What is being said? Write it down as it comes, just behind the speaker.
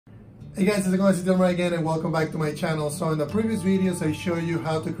Hey guys, it's going to again and welcome back to my channel. So in the previous videos I showed you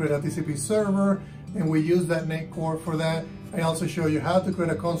how to create a TCP server and we use that net core for that. I also show you how to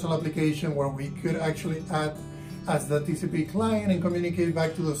create a console application where we could actually add as the TCP client and communicate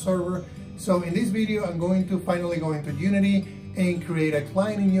back to the server. So in this video I'm going to finally go into Unity and create a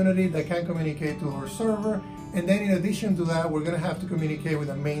client in Unity that can communicate to our server. And then in addition to that, we're going to have to communicate with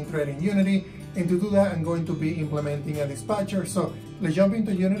the main thread in Unity. And to do that, I'm going to be implementing a dispatcher. So let's jump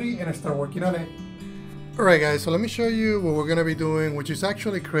into Unity and start working on it. Alright guys, so let me show you what we're going to be doing, which is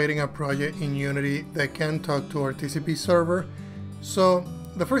actually creating a project in Unity that can talk to our TCP server. So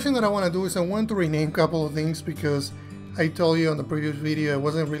the first thing that I want to do is I want to rename a couple of things because I told you on the previous video I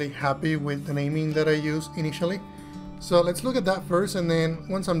wasn't really happy with the naming that I used initially. So let's look at that first, and then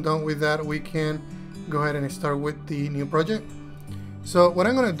once I'm done with that, we can go ahead and start with the new project. So what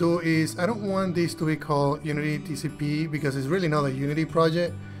I'm going to do is I don't want this to be called Unity TCP because it's really not a Unity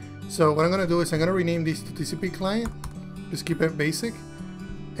project. So what I'm going to do is I'm going to rename this to TCP Client, just keep it basic,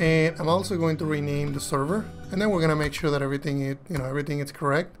 and I'm also going to rename the server, and then we're going to make sure that everything is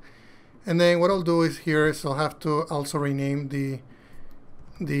correct. And then what I'll do is here is I'll have to also rename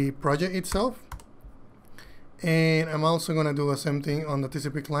the project itself, and I'm also going to do the same thing on the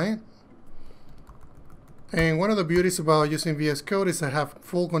TCP Client. And one of the beauties about using VS Code is I have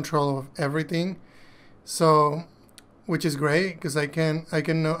full control of everything, so which is great because I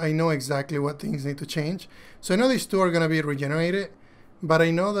know exactly what things need to change. So I know these two are going to be regenerated, but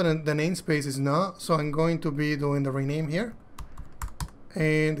I know that the namespace is not, so I'm going to be doing the rename here.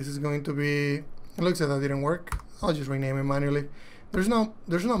 And this is going to be, it looks like that didn't work. I'll just rename it manually. There's not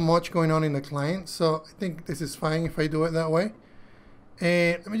much going on in the client, so I think this is fine if I do it that way.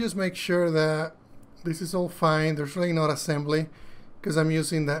 And let me just make sure that this is all fine. There's really not assembly because I'm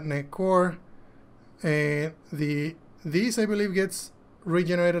using that net core, and this I believe gets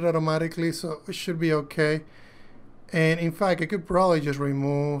regenerated automatically, so it should be okay. And in fact I could probably just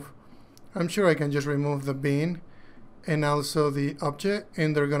remove, I'm sure I can just remove the bin and also the object,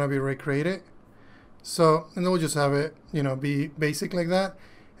 and they're gonna be recreated. So, and then we'll just have it, be basic like that.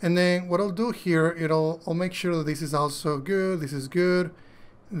 And then what I'll do here, I'll make sure that this is also good, this is good.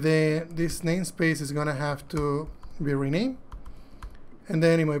 Then this namespace is gonna have to be renamed. And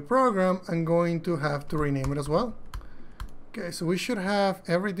then in my program, I'm going to have to rename it as well. Okay, so we should have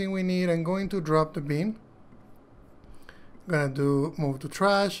everything we need. I'm going to drop the bin. I'm gonna do move to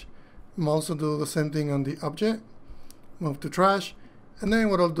trash. I'm also do the same thing on the object. Move to trash. And then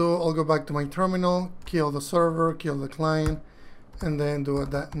what I'll do, I'll go back to my terminal, kill the server, kill the client, and then do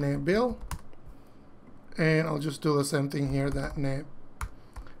a .NET build. And I'll just do the same thing here, .NET.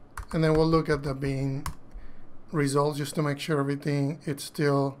 And then we'll look at the bin results just to make sure everything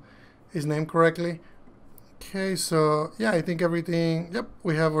still is named correctly. Okay, so yeah, I think everything, yep,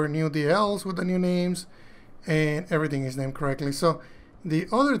 we have our new DLs with the new names and everything is named correctly. So the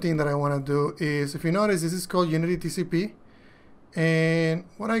other thing that I want to do is, if you notice, this is called Unity TCP. And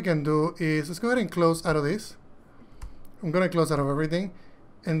what I can do is, let's go ahead and close out of this. I'm going to close out of everything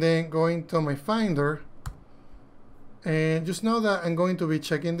and then go into my Finder. And just know that I'm going to be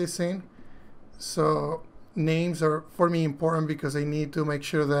checking this in. So names are for me important because I need to make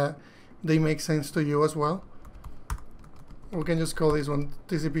sure that they make sense to you as well. We can just call this one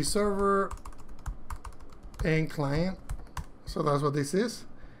TCP Server and Client. So that's what this is.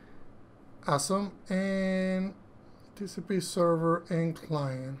 Awesome. And TCP Server and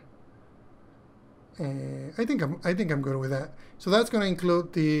Client. And I think I'm good with that. So that's going to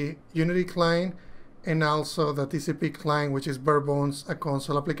include the Unity client and also the TCP client, which is bare bones a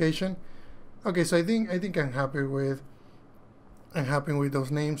console application. Okay, so I think I'm happy with those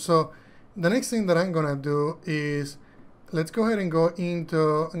names. So the next thing that I'm gonna do is let's go ahead and go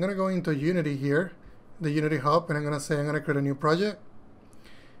into, I'm gonna go into Unity here, the Unity Hub, and I'm gonna say I'm gonna create a new project.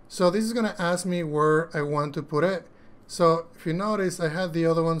 So this is gonna ask me where I want to put it. So if you notice, I had the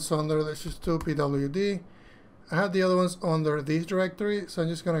other ones under, let's just do pwd. I had the other ones under this directory, so I'm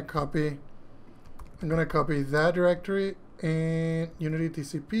just gonna copy. I'm gonna copy that directory and Unity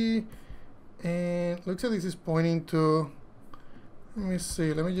TCP, and looks like this is pointing to, let me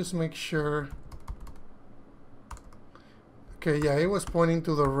see, let me just make sure. Okay, yeah, it was pointing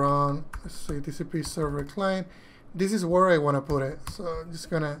to the wrong, let's see, TCP Server Client. This is where I want to put it, so I'm just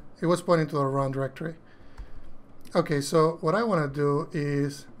gonna, it was pointing to the wrong directory. Okay, so what I want to do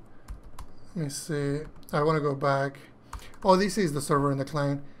is, let me see, I want to go back. Oh, this is the server and the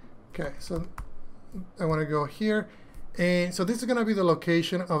client. Okay, so I want to go here. And so this is going to be the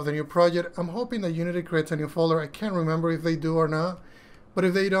location of the new project. I'm hoping that Unity creates a new folder. I can't remember if they do or not, but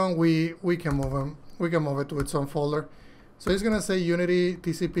if they don't, we can move them. We can move it to its own folder. So it's going to say Unity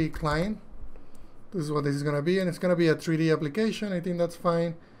TCP Client. This is what this is going to be, and it's going to be a 3D application. I think that's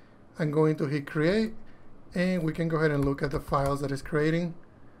fine. I'm going to hit create, and we can go ahead and look at the files that it's creating.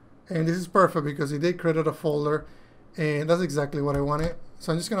 And this is perfect because it did create a folder, and that's exactly what I wanted.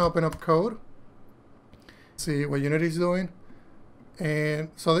 So I'm just going to open up code, see what Unity is doing. And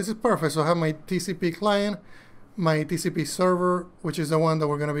so this is perfect. So I have my TCP client, my TCP server, which is the one that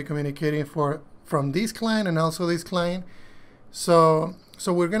we're going to be communicating from this client and also this client. So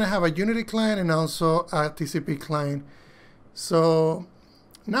we're going to have a Unity client and also a TCP client. So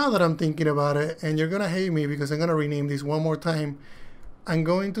now that I'm thinking about it, and you're going to hate me because I'm going to rename this one more time, I'm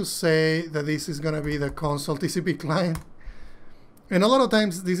going to say that this is going to be the console TCP client. And a lot of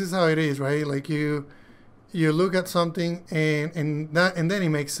times this is how it is, right? Like you look at something and then it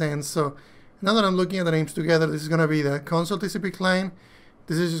makes sense. So now that I'm looking at the names together, this is going to be the console TCP client.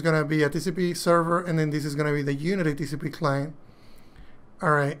 This is just going to be a TCP server, and then this is going to be the Unity TCP client.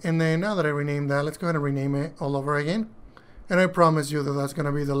 All right, and then now that I renamed that, let's go ahead and rename it all over again. And I promise you that that's going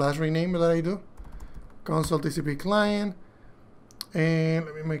to be the last rename that I do. Console TCP client. And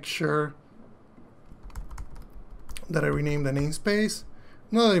let me make sure that I rename the namespace.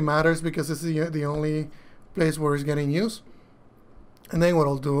 Not that it matters because this is the only place where it's getting used. And then what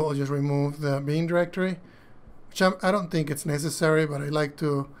I'll do, I'll just remove the bin directory, which I don't think it's necessary, but I like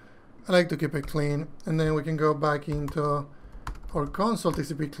to keep it clean. And then we can go back into our console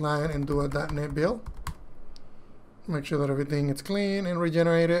TCP client and do a .NET build. Make sure that everything is clean and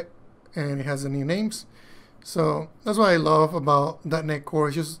regenerated, and it has the new names. So that's what I love about .NET Core.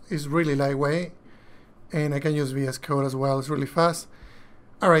 It's really lightweight, and I can use VS Code as well. It's really fast.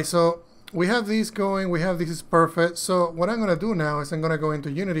 All right, so we have these going. This is perfect. So what I'm going to do now is I'm going to go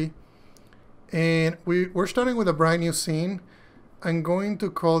into Unity, and we're starting with a brand new scene. I'm going to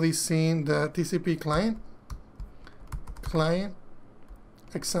call this scene the TCP client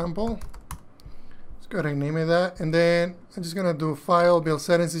example. Let's go ahead and name it that, and then I'm just going to do file build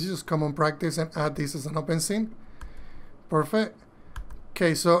settings. This is just common practice, and add this as an open scene. Perfect.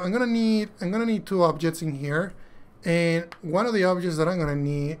 Okay, so I'm gonna need two objects in here. And one of the objects that I'm going to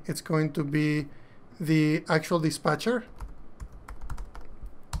need, it's going to be the actual dispatcher.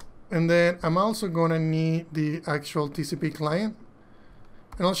 And then I'm also going to need the actual TCP client.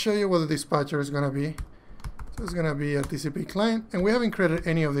 And I'll show you what the dispatcher is going to be. So it's going to be a TCP client. And we haven't created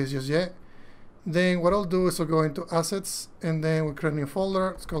any of these just yet. Then what I'll do is I'll go into assets, and then we'll create a new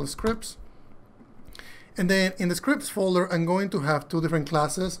folder. It's called scripts. And then in the scripts folder, I'm going to have two different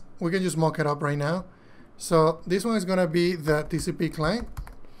classes. We can just mock it up right now. So this one is going to be the TCP client,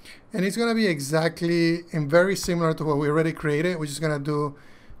 and it's going to be exactly and very similar to what we already created. We're just going to do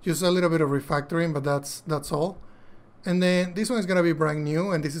just a little bit of refactoring, but that's all. And then this one is going to be brand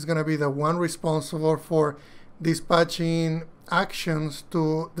new, and this is going to be the one responsible for dispatching actions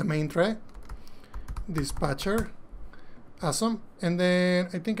to the main thread. Dispatcher. Awesome. And then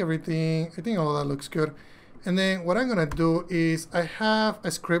I think all of that looks good. And then what I'm going to do is I have a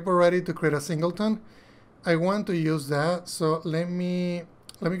script already to create a singleton. I want to use that, so let me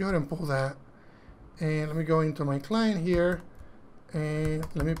go ahead and pull that, and let me go into my client here, and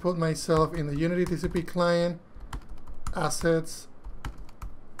let me put myself in the Unity TCP client, assets,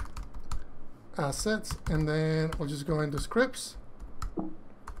 and then we'll just go into scripts,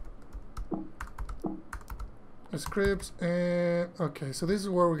 and okay, so this is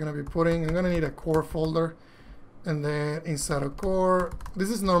where we're going to be putting. I'm going to need a core folder, and then inside of core, this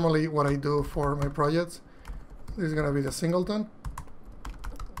is normally what I do for my projects. This is going to be the singleton.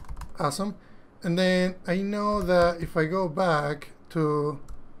 Awesome. And then I know that if I go back to,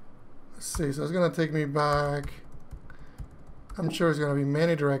 let's see, so it's going to take me back. I'm sure it's going to be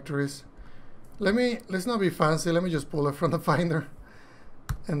many directories. Let's not be fancy. Let me just pull it from the Finder.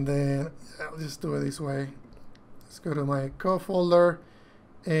 And then I'll just do it this way. Let's go to my code folder,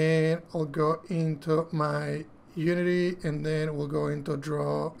 and I'll go into my Unity, and then we'll go into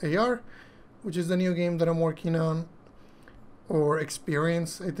Draw AR, which is the new game that I'm working on, or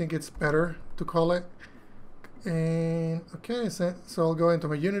Experience, I think it's better to call it. And okay, so I'll go into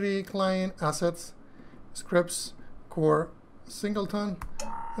my Unity client, assets, scripts, core, singleton,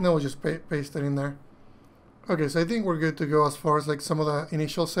 and then we'll just paste it in there. Okay, so I think we're good to go as far as like some of the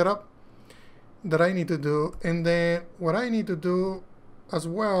initial setup that I need to do. And then what I need to do as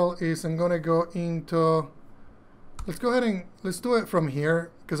well is I'm going to go into, let's go ahead and let's do it from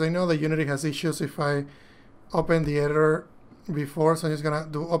here, because I know that Unity has issues if I open the editor before. So I'm just going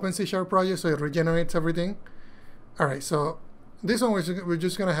to do Open C# project so it regenerates everything. All right, so this one we're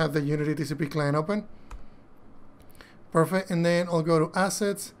just going to have the Unity TCP client open. Perfect. And then I'll go to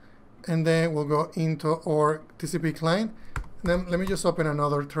assets, and then we'll go into our TCP client. And then let me just open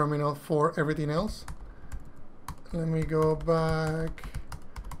another terminal for everything else. Let me go back.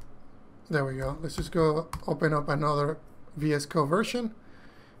 There we go. Let's just go open up another VS Code version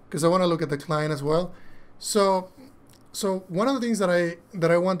because I want to look at the client as well. So one of the things that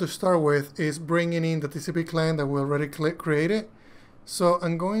I want to start with is bringing in the TCP client that we already created. So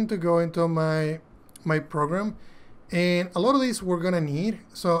I'm going to go into my program, and a lot of these we're gonna need.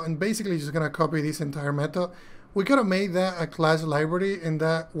 So I'm basically just gonna copy this entire method. We could have made that a class library, and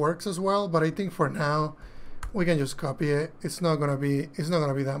that works as well. But I think for now we can just copy it. It's not gonna be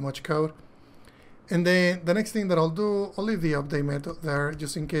that much code. And then the next thing that I'll do, I'll leave the update method there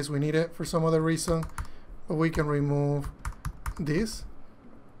just in case we need it for some other reason. But we can remove this.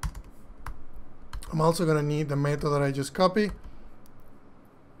 I'm also going to need the method that I just copied.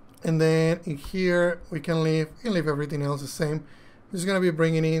 And then in here, we can leave everything else the same. I'm just going to be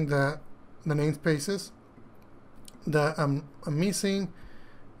bringing in the namespaces that I'm missing.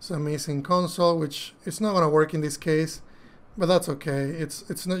 So I'm missing console, which it's not going to work in this case, but that's okay. It's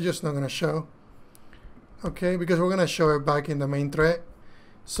just not going to show. Okay, because we're going to show it back in the main thread.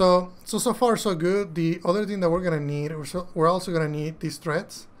 So far so good. The other thing that we're going to need, we're also going to need these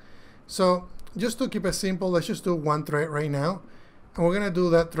threads. So just to keep it simple, let's just do one thread right now. And we're going to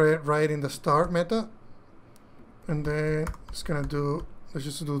do that thread right in the start method. And then let's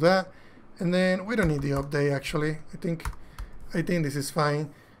just do that. And then we don't need the update actually. I think this is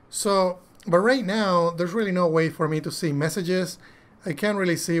fine. So, but right now, there's really no way for me to see messages. I can't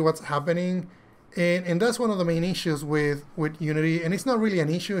really see what's happening. And that's one of the main issues with Unity. And it's not really an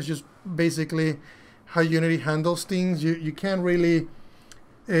issue, it's just basically how Unity handles things. You can't really,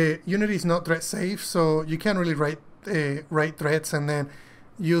 Unity is not thread safe, so you can't really write threads and then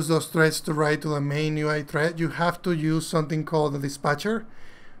use those threads to write to the main UI thread. You have to use something called the dispatcher,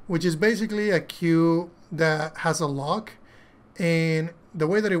 which is basically a queue that has a lock. And the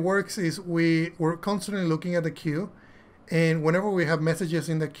way that it works is we're constantly looking at the queue. And whenever we have messages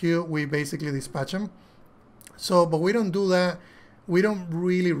in the queue, we basically dispatch them. So, but we don't do that. We don't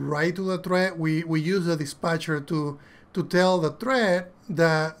really write to the thread. We use the dispatcher to tell the thread,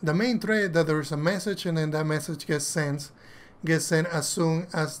 the main thread, that there is a message, and then that message gets sent as soon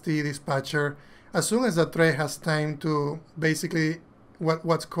as the dispatcher, as soon as the thread has time to basically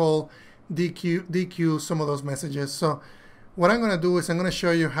what's called dequeue some of those messages. So what I'm going to do is I'm going to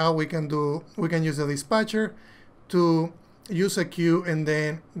show you how we can use the dispatcher to use a queue and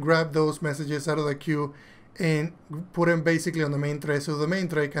then grab those messages out of the queue and put them basically on the main thread, so the main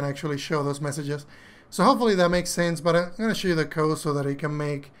thread can actually show those messages. So hopefully that makes sense, but I'm going to show you the code so that it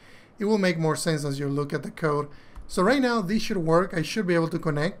will make more sense as you look at the code. So right now this should work. I should be able to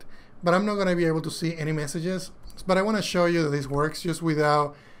connect, but I'm not going to be able to see any messages. But I want to show you that this works just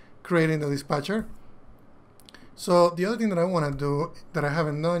without creating the dispatcher. So the other thing that I want to do that I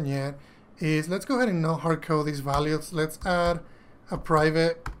haven't done yet is let's go ahead and now hard code these values. Let's add a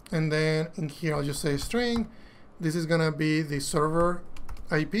private, and then in here I'll just say string. This is gonna be the server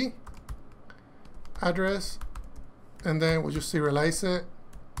IP address, and then we'll just serialize it,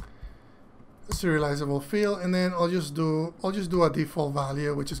 serializable field, and then I'll just do a default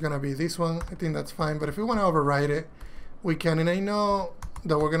value, which is gonna be this one. I think that's fine, but if we want to override it, we can, and I know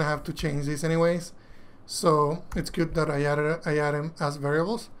that we're gonna have to change this anyways, so it's good that I add them as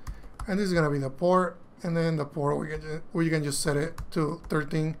variables. And this is going to be the port, and then the port we can just set it to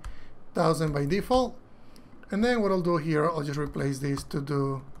 13,000 by default. And then what I'll do here, I'll just replace this to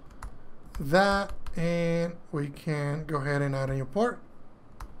do that, and we can go ahead and add a new port,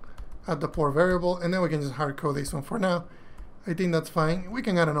 add the port variable, and then we can just hard code this one for now. I think that's fine. We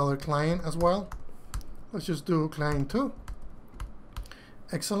can add another client as well. Let's just do client 2.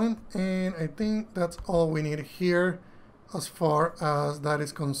 Excellent, and I think that's all we need here as far as that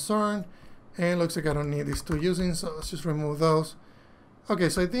is concerned. And looks like I don't need these two using, so let's just remove those. Okay,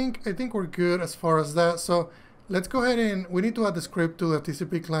 so I think we're good as far as that. So let's go ahead and we need to add the script to the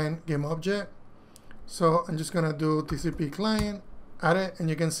TCP client game object. So I'm just gonna do TCP client, add it, and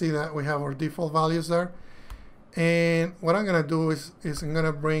you can see that we have our default values there. And what I'm gonna do is I'm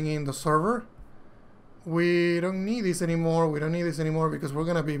gonna bring in the server. We don't need this anymore. We don't need this anymore because we're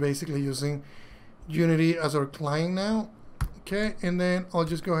gonna be basically using Unity as our client now. Okay, and then I'll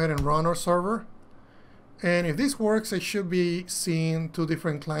just go ahead and run our server. And if this works, I should be seeing two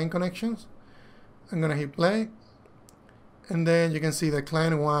different client connections. I'm gonna hit play, and then you can see that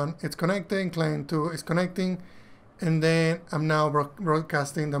client 1 is connecting, client 2 is connecting, and then I'm now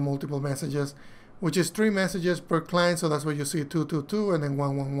broadcasting the multiple messages, which is 3 messages per client. So that's what you see, 222 and then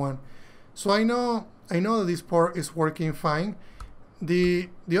 111. So I know that this port is working fine. the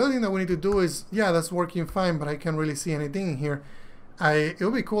other thing that we need to do is, yeah, that's working fine, but I can't really see anything in here. It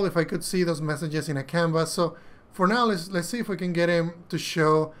would be cool if I could see those messages in a canvas. So for now, let's see if we can get him to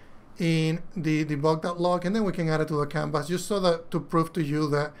show in the debug.log, and then we can add it to the canvas, just so that to prove to you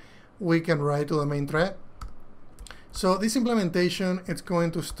that we can write to the main thread. So this implementation, it's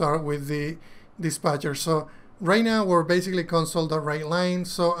going to start with the dispatcher. So right now we're basically console.writeLine.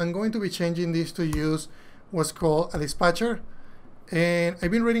 So I'm going to be changing this to use what's called a dispatcher. And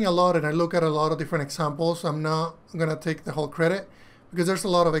I've been reading a lot and I look at a lot of different examples. I'm not gonna take the whole credit because there's a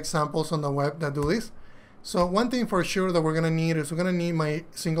lot of examples on the web that do this. So one thing for sure that we're gonna need is we're gonna need my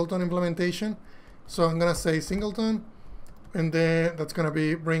singleton implementation. So I'm gonna say singleton, and then that's gonna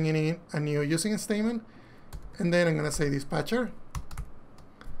be bringing in a new using statement. And then I'm gonna say dispatcher.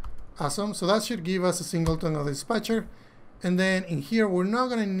 Awesome, so that should give us a singleton of dispatcher. And then in here, we're not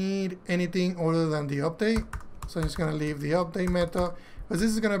gonna need anything other than the update. So I'm just gonna leave the update method, because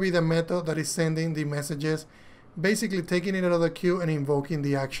this is gonna be the method that is sending the messages, basically taking it out of the queue and invoking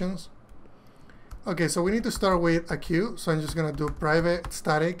the actions. Okay, so we need to start with a queue. So I'm just gonna do private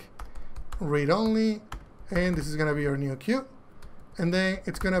static read only, and this is gonna be our new queue. And then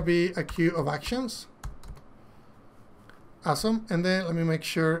it's gonna be a queue of actions. Awesome, and then let me make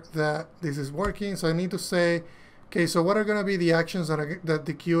sure that this is working. So I need to say, okay, so what are gonna be the actions that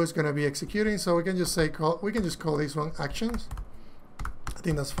the queue is gonna be executing? So we can just say we can just call this one actions. I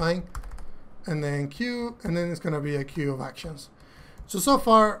think that's fine. And then queue, and then it's gonna be a queue of actions. So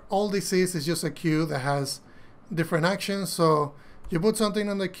far, all this is just a queue that has different actions. So you put something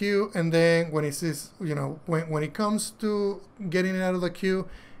on the queue, and then when it says, you know, when it comes to getting it out of the queue,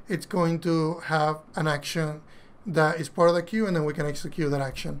 it's going to have an action that is part of the queue, and then we can execute that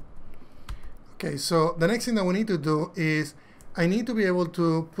action. Okay, so the next thing that we need to do is I need to be able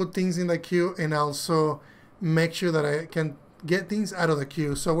to put things in the queue and also make sure that I can get things out of the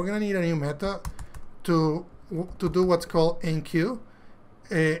queue. So we're gonna need a new method to do what's called enqueue.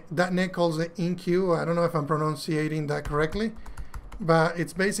 .NET calls it enqueue. I don't know if I'm pronouncing that correctly, but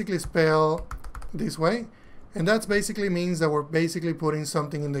it's basically spelled this way. And that basically means that we're basically putting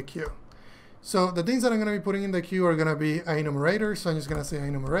something in the queue. So the things that I'm gonna be putting in the queue are gonna be enumerator. So I'm just gonna say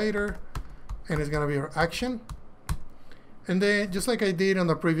enumerator, and it's gonna be our action. And then just like I did on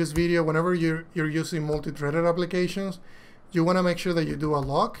the previous video, whenever you're using multi-threaded applications, you wanna make sure that you do a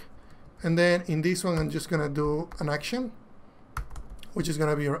lock. And then in this one, I'm just gonna do an action, which is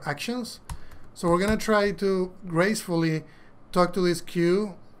gonna be our actions. So we're gonna try to gracefully talk to this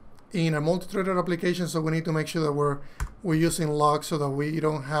queue in a multi-threaded application. So we need to make sure that we're using locks so that we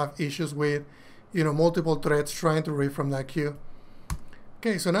don't have issues with, you know, multiple threads trying to read from that queue.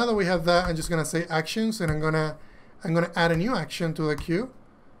 Okay, so now that we have that, I'm just gonna say actions, and I'm gonna add a new action to the queue.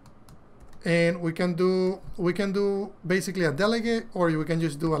 And we can do basically a delegate, or we can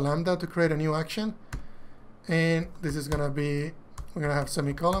just do a lambda to create a new action. And this is gonna be, we're gonna have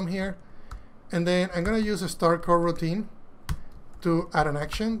semicolon here. And then I'm gonna use a start coroutine to add an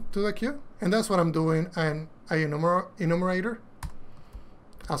action to the queue. And that's what I'm doing, an enumerator.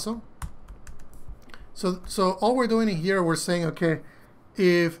 Awesome. So all we're doing in here, we're saying, okay,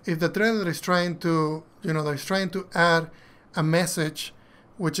 if the thread that is trying to, you know, that is trying to add a message,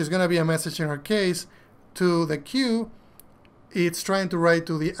 which is going to be a message in our case, to the queue, it's trying to write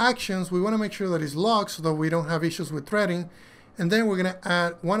to the actions. We want to make sure that it's locked so that we don't have issues with threading. And then we're going to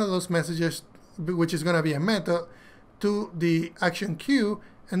add one of those messages, which is going to be a method, to the action queue.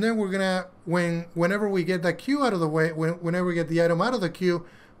 And then we're going to, whenever we get that queue out of the way, whenever we get the item out of the queue,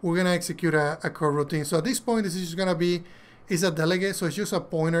 we're going to execute a coroutine. So at this point, this is just going to be, is a delegate. So it's just a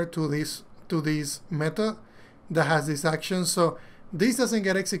pointer to this method that has this action. So this doesn't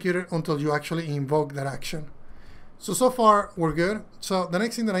get executed until you actually invoke that action. So far we're good. So the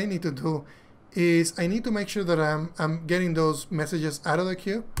next thing that I need to do is I need to make sure that I'm getting those messages out of the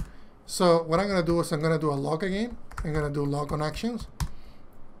queue. So what I'm going to do is I'm going to do a lock again. I'm going to do lock on actions.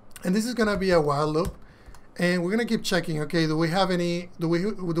 And this is going to be a while loop. And we're going to keep checking, okay, do we have any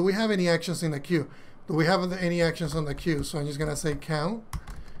actions in the queue? Do we have any actions on the queue? So I'm just going to say count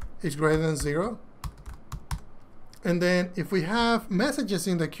is greater than 0. And then if we have messages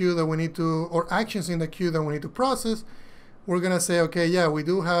in the queue that we need to, or actions in the queue that we need to process, we're going to say, okay, yeah, we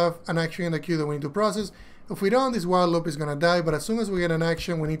do have an action in the queue that we need to process. If we don't, this while loop is going to die. But as soon as we get an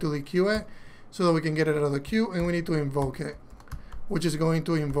action, we need to dequeue it so that we can get it out of the queue, and we need to invoke it, which is going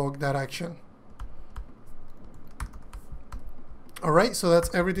to invoke that action. All right, so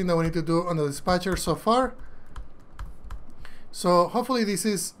that's everything that we need to do on the dispatcher so far. So hopefully this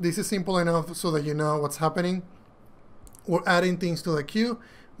is simple enough so that you know what's happening. We're adding things to the queue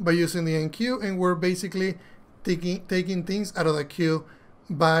by using the enqueue, and we're basically taking things out of the queue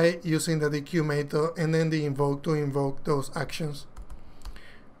by using the dequeue method and then the invoke to invoke those actions.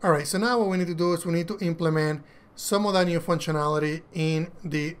 All right, so now what we need to do is we need to implement some of that new functionality in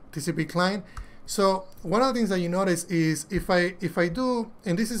the TCP client. So one of the things that you notice is if I do,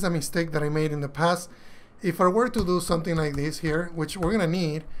 and this is a mistake that I made in the past, if I were to do something like this here, which we're gonna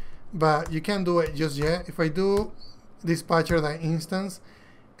need, but you can't do it just yet. If I do dispatcher that instance,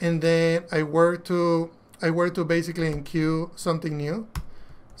 and then I were to basically enqueue something new,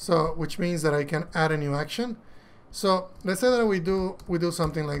 so which means that I can add a new action. So let's say that we do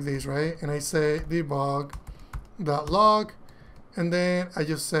something like this, right? And I say debug.log, and then I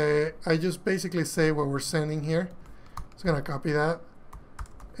just basically say what we're sending here. It's gonna copy that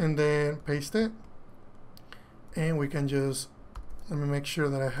and then paste it, and we can just, let me make sure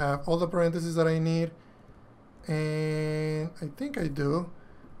that I have all the parentheses that I need, and I think I do,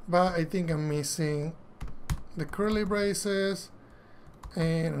 but I think I'm missing the curly braces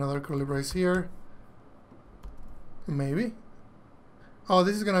and another curly brace here, maybe. Oh,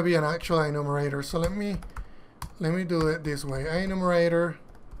 this is gonna be an actual enumerator, so let me do it this way. Enumerator,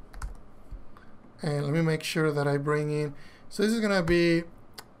 and let me make sure that I bring in, so this is gonna be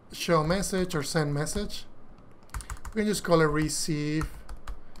show message or send message. We can just call it receive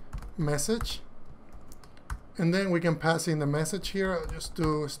message, and then we can pass in the message here. I'll just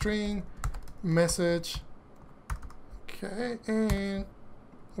do a string message. Okay, and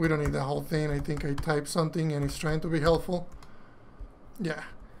we don't need the whole thing. I think I typed something and it's trying to be helpful. Yeah,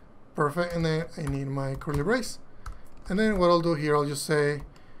 perfect. And then I need my curly brace. And then what I'll do here, I'll just say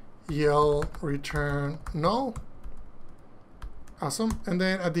yell return null. Awesome. And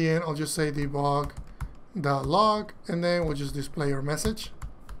then at the end, I'll just say debug.log, and then we'll just display our message.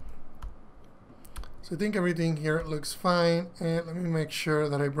 So I think everything here looks fine. And let me make sure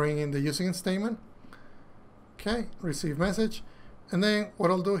that I bring in the using statement. Okay, receive message. And then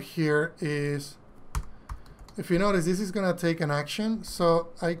what I'll do here is, if you notice, this is gonna take an action. So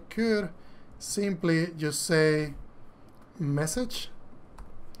I could simply just say message.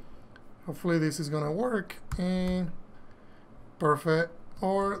 Hopefully this is gonna work, and perfect.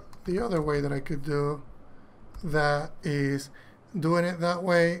 Or the other way that I could do that is doing it that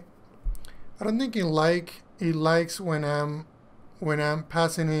way. I don't think it likes when I'm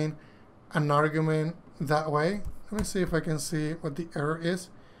passing in an argument that way. Let me see if I can see what the error is.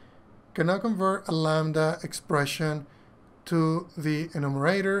 Cannot convert a lambda expression to the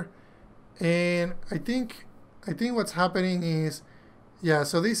enumerator. And I think what's happening is, yeah,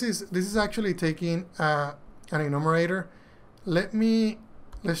 so this is actually taking an enumerator. Let's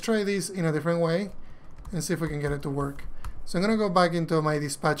try this in a different way and see if we can get it to work. So I'm gonna go back into my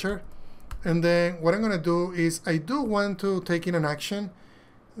dispatcher, and then what I'm gonna do is I do want to take in an action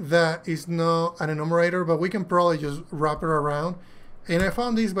that is not an enumerator, but we can probably just wrap it around. And I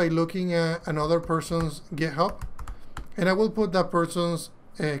found this by looking at another person's GitHub, and I will put that person's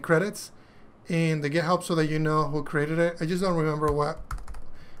credits in the GitHub so that you know who created it. I just don't remember what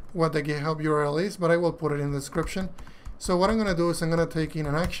the GitHub URL is, but I will put it in the description. So what I'm gonna do is I'm gonna take in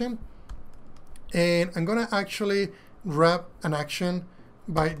an action, and I'm gonna actually wrap an action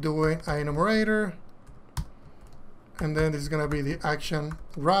by doing an enumerator. And then this is going to be the action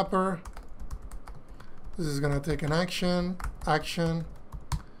wrapper. This is going to take an action,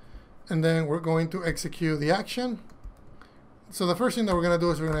 and then we're going to execute the action. So the first thing that we're going to do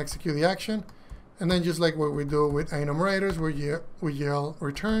is we're going to execute the action, and then just like what we do with enumerators, we yell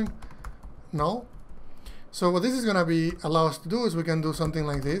return null. So what this is going to be allow us to do is we can do something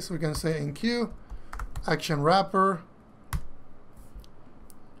like this. We can say enqueue action wrapper,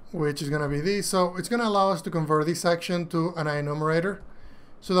 which is going to be this. So it's going to allow us to convert this action to an enumerator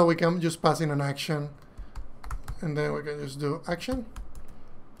so that we can just pass in an action, and then we can just do action.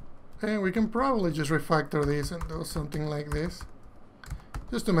 And we can probably just refactor this and do something like this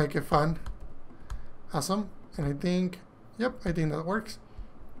just to make it fun. Awesome. And I think, yep, I think that works.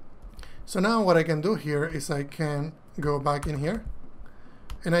 So now what I can do here is I can go back in here,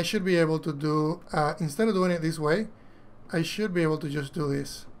 and I should be able to do, instead of doing it this way, I should be able to just do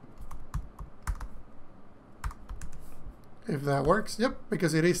this. If that works, yep,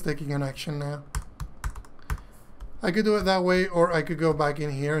 because it is taking an action now. I could do it that way, or I could go back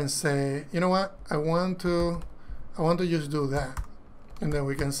in here and say, you know what, I want to just do that, and then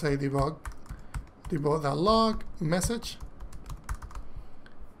we can say debug.log message.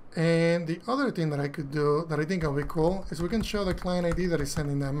 And the other thing that I could do that I think will be cool is we can show the client ID that is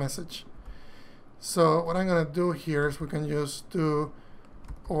sending that message. So what I'm gonna do here is we can just do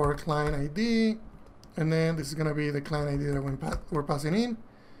our client ID, and then this is gonna be the client ID that we're passing in.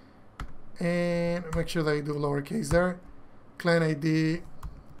 and make sure that I do lowercase there. Client ID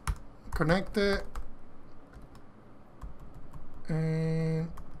connected, and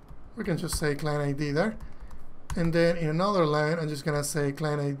we can just say client ID there. And then in another line, I'm just gonna say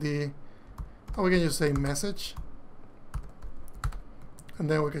client ID, or we can just say message, and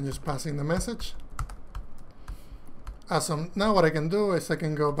then we can just pass in the message. Awesome. Now what I can do is I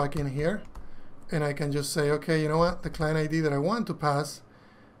can go back in here and I can just say, okay, you know what, the client ID that I want to pass,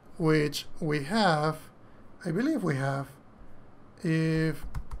 which we have, I believe we have, if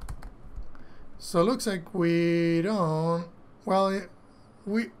so it looks like we don't, well,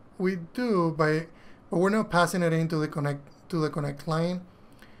 we do, but we're not passing it into the connect client.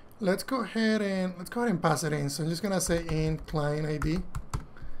 Let's go ahead and pass it in. So I'm just gonna say int client ID,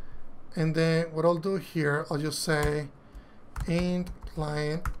 and then what I'll do here, I'll just say int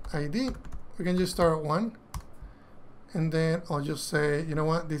client ID. We can just start at 1, and then I'll just say, you know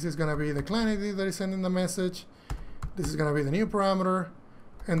what, this is gonna be the client ID that is sending the message, this is gonna be the new parameter,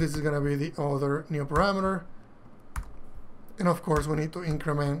 and this is gonna be the other new parameter. And of course we need to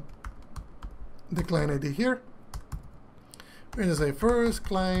increment the client ID here. We can just say first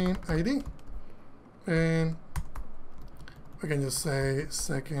client ID, and we can just say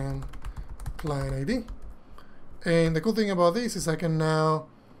second client ID. And the cool thing about this is I can now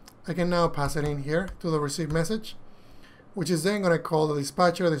pass it in here to the receive message, which is then going to call the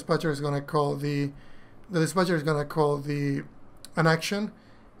dispatcher. The dispatcher is going to call an action,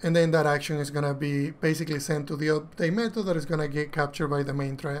 and then that action is going to be basically sent to the update method that is going to get captured by the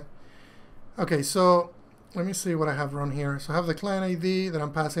main thread. Okay, so let me see what I have run here. So I have the client ID that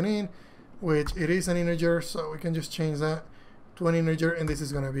I'm passing in, which it is an integer, so we can just change that to an integer, and this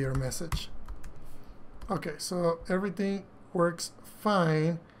is going to be our message. Okay, so everything works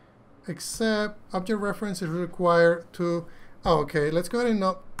fine, except object reference is required to, oh, okay, let's go ahead and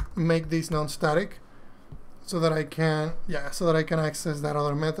not make this non-static so that I can, access that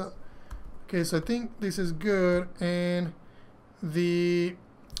other method. Okay, so I think this is good, and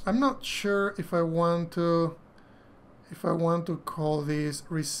I'm not sure if I want to call this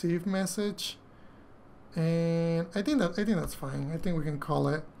receive message, and I think that's fine. I think we can call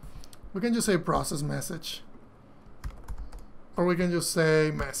it, we can just say process message, or we can just say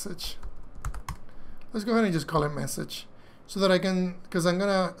message. Let's go ahead and just call it message, so that I can, because some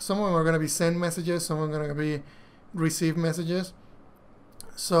of them are gonna be send messages, some of them are gonna be receive messages.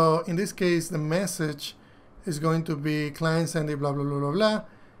 So in this case, the message is going to be client sending blah blah blah blah blah.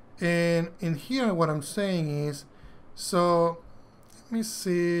 And in here, what I'm saying is, so let me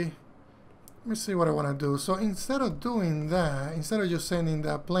see what I want to do. So instead of doing that, instead of just sending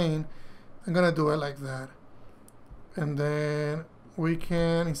that plain, I'm gonna do it like that. And then we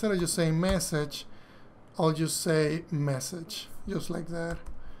can, instead of just saying message, I'll just say message, just like that.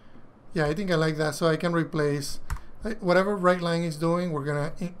 Yeah, I think I like that. So I can replace whatever WriteLine is doing, we're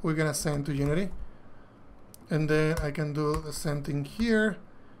gonna send to Unity. And then I can do the same thing here.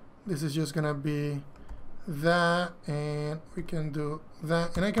 This is just gonna be that, and we can do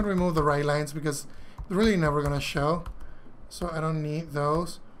that, and I can remove the write lines because they're really never gonna show, so I don't need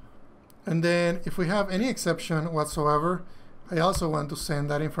those. And then if we have any exception whatsoever, I also want to send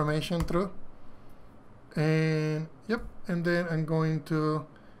that information through. And yep, and then I'm going to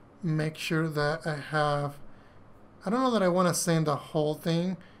make sure that I have, I don't know that I want to send the whole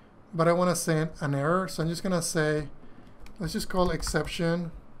thing, but I want to send an error. So I'm just gonna say, let's just call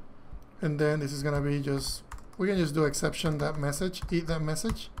exception, and then this is gonna be just, we can just do exception that message, eat that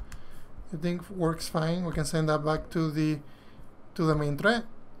message. I think works fine. We can send that back to the main thread.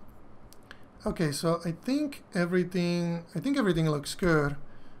 Okay, so I think everything looks good.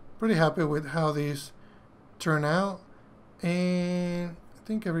 Pretty happy with how these turn out, and I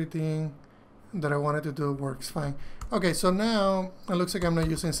think everything that I wanted to do works fine. Okay, so now it looks like I'm not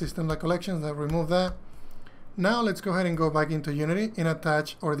using system.collections. I'll remove that. Now let's go ahead and go back into Unity and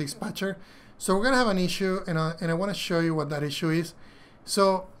attach our dispatcher. So we're gonna have an issue, and I want to show you what that issue is.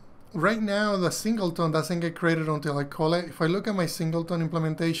 So right now the singleton doesn't get created until I call it. If I look at my singleton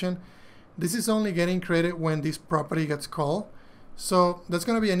implementation, this is only getting created when this property gets called. So that's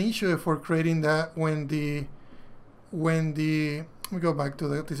going to be an issue if we're creating that when let me go back to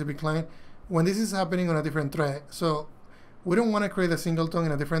the TCP client, when this is happening on a different thread. So we don't want to create a singleton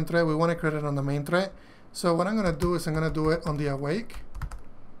in a different thread. We want to create it on the main thread. So what I'm going to do is I'm going to do it on the awake.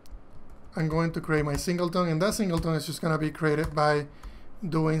 I'm going to create my singleton, and that singleton is just going to be created by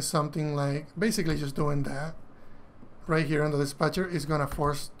doing something like basically just doing that. Right here on the dispatcher is going to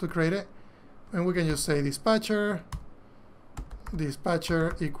force to create it. And we can just say dispatcher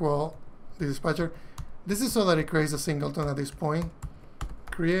equal the dispatcher. This is so that it creates a singleton at this point.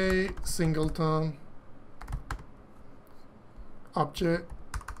 create singleton object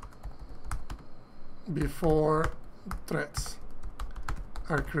before threads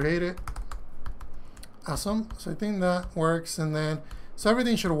are created. Awesome. So I think that works, and then so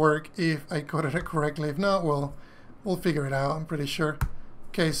everything should work if I coded it correctly. If not, we'll figure it out, I'm pretty sure.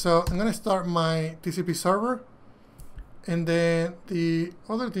 Okay, so I'm gonna start my TCP server, and then the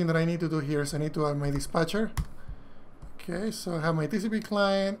other thing that I need to do here is I need to add my dispatcher. Okay, so I have my TCP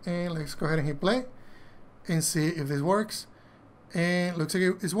client, and let's go ahead and hit play and see if this works. And looks like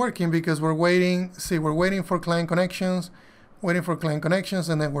it's working because we're waiting. See, we're waiting for client connections,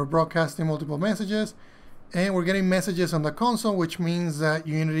 and then we're broadcasting multiple messages, and we're getting messages on the console, which means that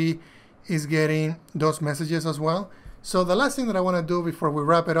Unity is getting those messages as well. So the last thing that I want to do before we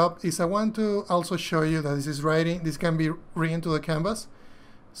wrap it up is I want to also show you that this can be written to the canvas.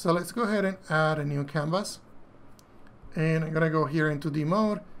 So let's go ahead and add a new canvas. And I'm gonna go here into D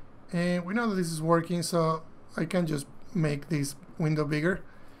mode, and we know that this is working, so I can just make this window bigger.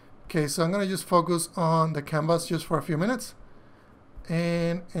 Okay, so I'm gonna just focus on the canvas just for a few minutes,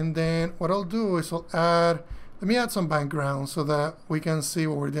 and then what I'll do is let me add some background so that we can see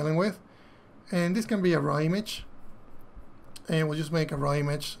what we're dealing with. And this can be a raw image, and we'll just make a raw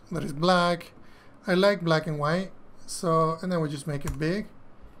image that is black. I like black and white, so and then we'll just make it big.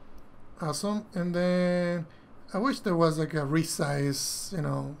 Awesome. And then I wish there was like a resize, you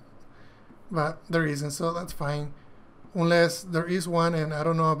know, but there isn't, so that's fine. Unless there is one and I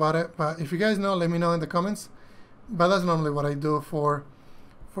don't know about it, but if you guys know, let me know in the comments. But that's normally what I do for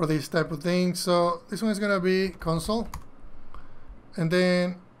this type of thing. So this one is gonna be console, and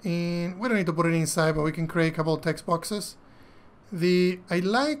then we don't need to put it inside, but we can create a couple of text boxes. I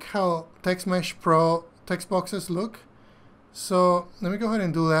like how Text Mesh Pro text boxes look, so let me go ahead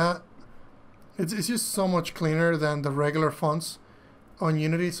and do that. It's just so much cleaner than the regular fonts on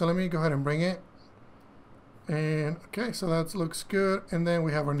Unity. So let me go ahead and bring it. And okay, so that looks good. And then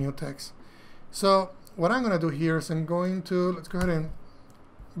we have our new text. So what I'm going to do here is let's go ahead and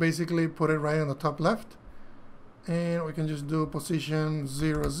basically put it right on the top left. And we can just do position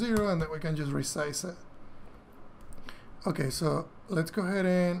 0, 0, and then we can just resize it. Okay, so let's go ahead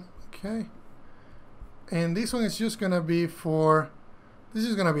and, okay. And this one is just going to be this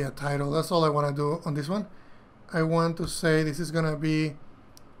is going to be a title. That's all I want to do on this one. I want to say this is going to be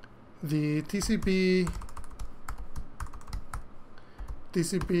the TCP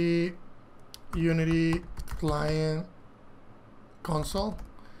Unity Client console.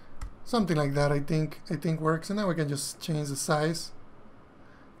 Something like that I think works. And now we can just change the size.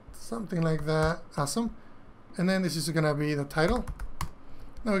 Something like that. Awesome. And then this is going to be the title.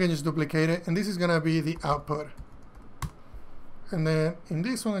 Now we can just duplicate it. And this is going to be the output. And then in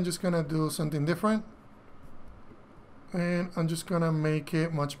this one, I'm just gonna do something different, and I'm just gonna make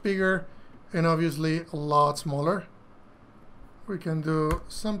it much bigger and obviously a lot smaller. We can do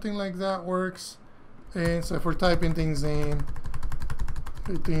something like that works. And so if we're typing things in,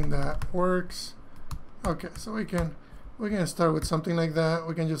 I think that works. Okay, so we can start with something like that.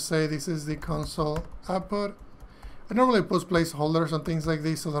 We can just say this is the console output. I normally put placeholders on things like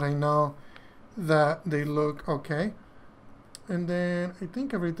this so that I know that they look okay. And then I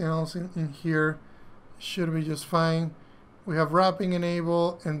think everything else in here should be just fine. We have wrapping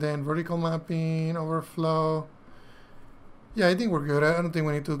enabled, and then vertical mapping, overflow. Yeah, I think we're good. I don't think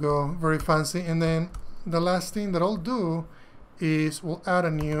we need to go very fancy. And then the last thing that I'll do is we'll add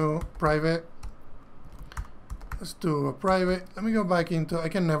a new private. Let's do a private. Let me go back into, I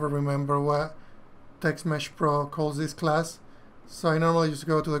can never remember what Text Mesh Pro calls this class. So I normally just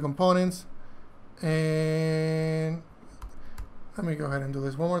go to the components, and let me go ahead and do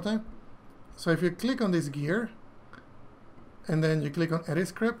this one more time. So if you click on this gear and then you click on edit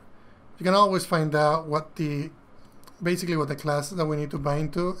script, you can always find out what basically what the class that we need to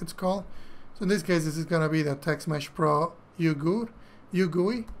bind to it's called. So in this case, this is going to be the Text Mesh Pro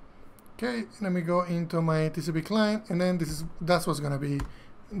UGUI. Okay, let me go into my TCP client, and then that's what's going to be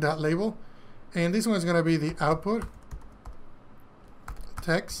that label. And this one is going to be the output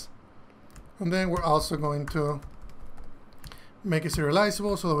text. And then we're also going to make it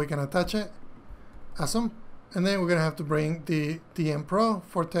serializable so that we can attach it. Awesome. And then we're going to have to bring the TM Pro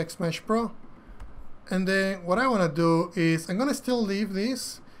for Text Mesh Pro. And then what I want to do is I'm going to still leave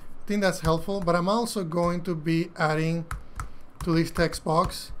this. I think that's helpful, but I'm also going to be adding to this text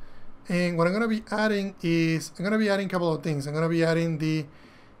box. And what I'm going to be adding is I'm going to be adding a couple of things. I'm going to be adding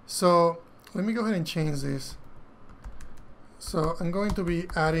so let me go ahead and change this. So I'm going to be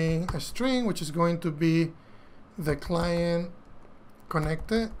adding a string, which is going to be the client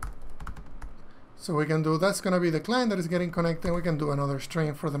connected. So we can do, that's going to be the client that is getting connected. We can do another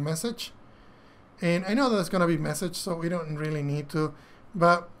string for the message. And I know that's going to be message, so we don't really need to.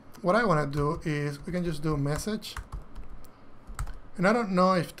 But what I want to do is we can just do message. And I don't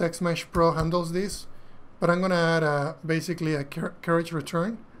know if TextMesh Pro handles this, but I'm going to add basically a carriage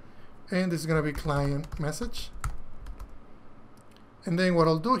return. And this is going to be client message. And then what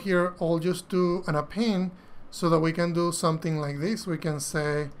I'll do here, I'll just do an append so that we can do something like this. We can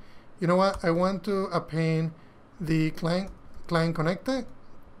say, you know what, I want to append the client connected,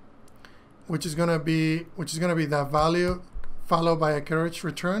 which is gonna be that value followed by a carriage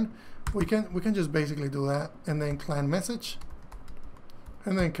return. We can just basically do that, and then client message,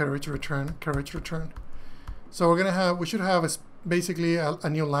 and then carriage return. So we should have basically a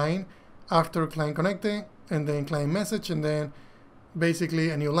new line after client connected, and then client message, and then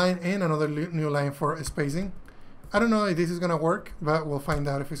basically a new line and another new line for spacing. I don't know if this is gonna work, but we'll find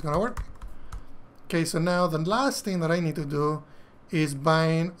out if it's gonna work. Okay, so now the last thing that I need to do is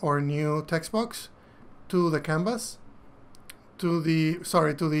bind our new text box to the canvas, to the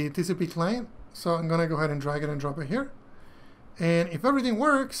TCP client. So I'm gonna go ahead and drag it and drop it here. And if everything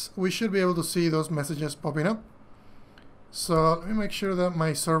works, we should be able to see those messages popping up. So let me make sure that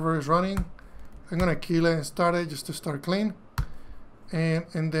my server is running. I'm gonna kill it and start it just to start clean.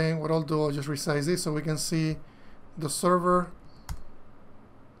 And then what I'll do, I'll just resize this so we can see the server.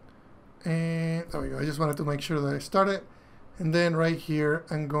 And there we go. I just wanted to make sure that I started. And then right here,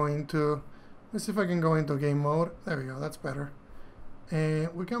 I'm going to, let's see if I can go into game mode. There we go. That's better.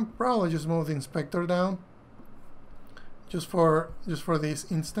 And we can probably just move the inspector down just for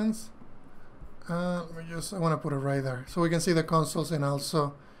this instance. I want to put it right there so we can see the consoles and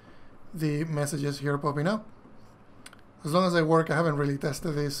also the messages here popping up. As long as they work, I haven't really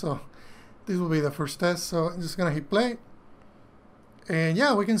tested this, so this will be the first test. So I'm just gonna hit play. And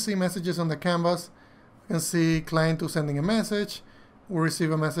yeah, we can see messages on the canvas. We can see client 2 sending a message. We'll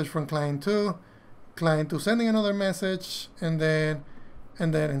receive a message from client 2 sending another message,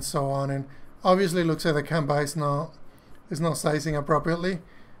 and so on. And obviously it looks like the canvas is not sizing appropriately.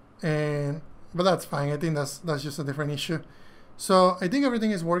 But that's fine. I think that's just a different issue. So I think everything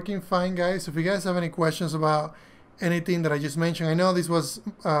is working fine, guys. If you guys have any questions about anything that I just mentioned, I know this was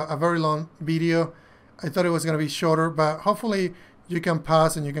a very long video. I thought it was going to be shorter, but hopefully you can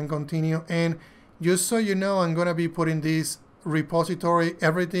pause and you can continue. And just so you know, I'm going to be putting this repository,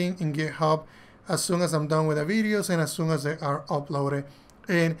 everything in GitHub, as soon as I'm done with the videos and as soon as they are uploaded.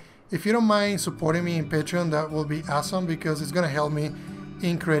 And if you don't mind supporting me in Patreon, that will be awesome, because it's going to help me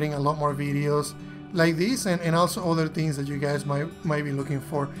in creating a lot more videos like this, and also other things that you guys might be looking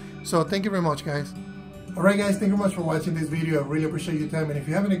for. So thank you very much, guys. Alright guys, thank you very much for watching this video. I really appreciate your time, and if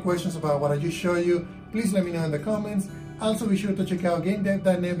you have any questions about what I just showed you, please let me know in the comments. Also be sure to check out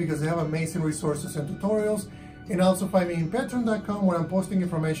GameDev.net because they have amazing resources and tutorials, and also find me in Patreon.com where I'm posting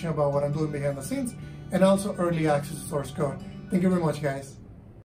information about what I'm doing behind the scenes, and also early access to source code. Thank you very much, guys.